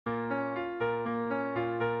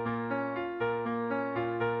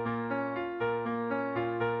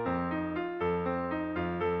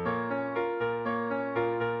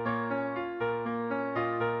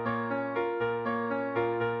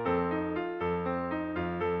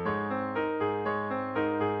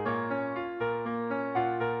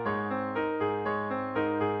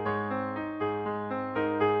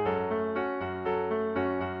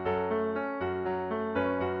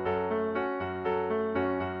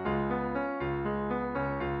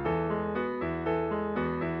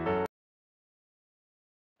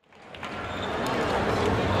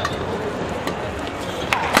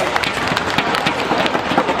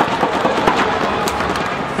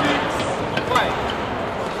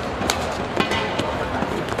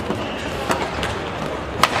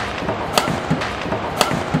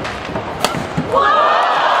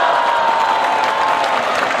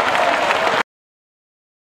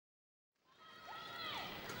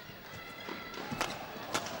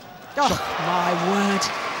Oh, my word.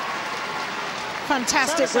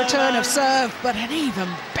 Fantastic return of serve, but an even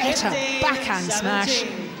better backhand smash.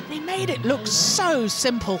 He made it look so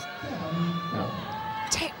simple.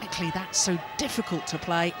 Technically, that's so difficult to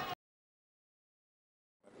play.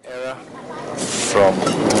 Error from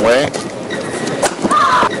Wei.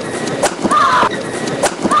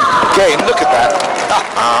 Again, look at that.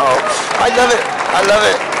 Oh, I love it. I love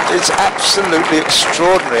it. It's absolutely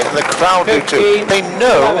extraordinary. And the crowd do too. They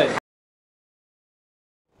know.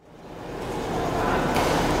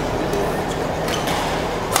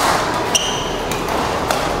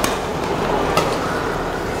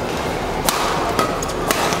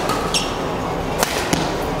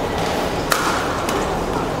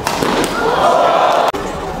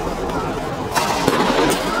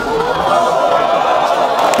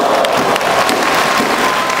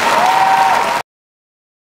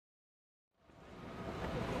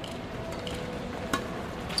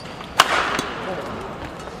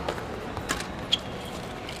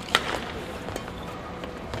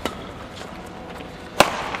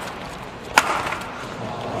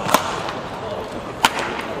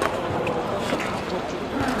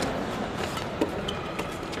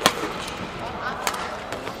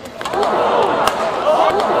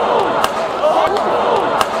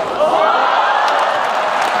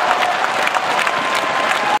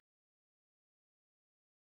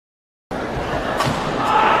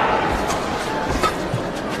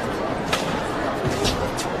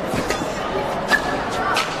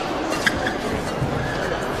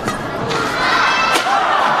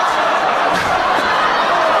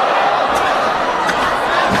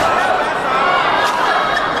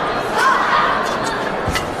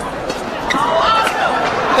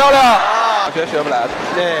学不来的。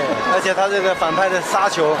对，而且他这个反拍的杀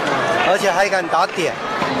球，而且还敢打点。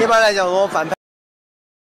一般来讲，我反拍。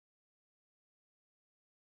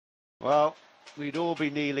Well, we'd all be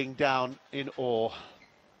kneeling down in awe.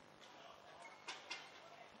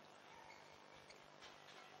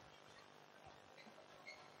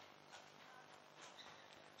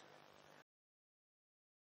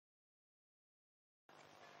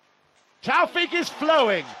 Taufik is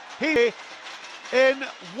flowing. He in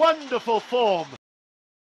wonderful form.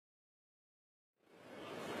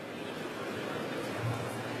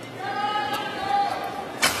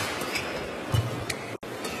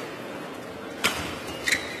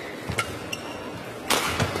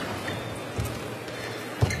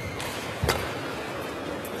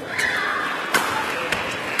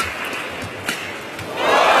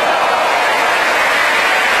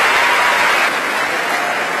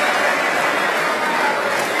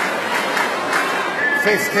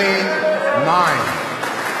 (15-9).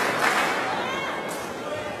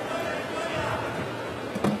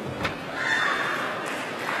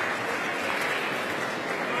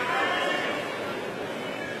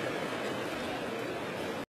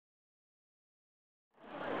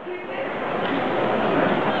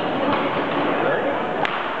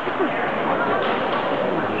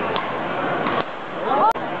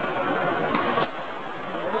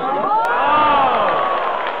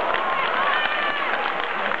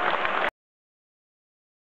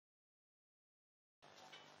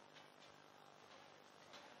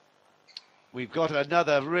 We've got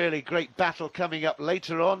another really great battle coming up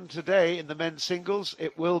later on today in the men's singles.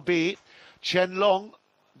 It will be Chen Long,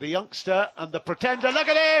 the youngster, and the pretender. Look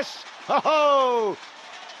at this! Oh,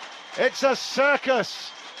 it's a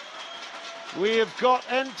circus. We have got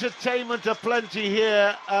entertainment aplenty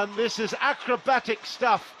here, and this is acrobatic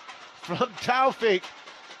stuff from Taufik.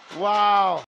 Wow.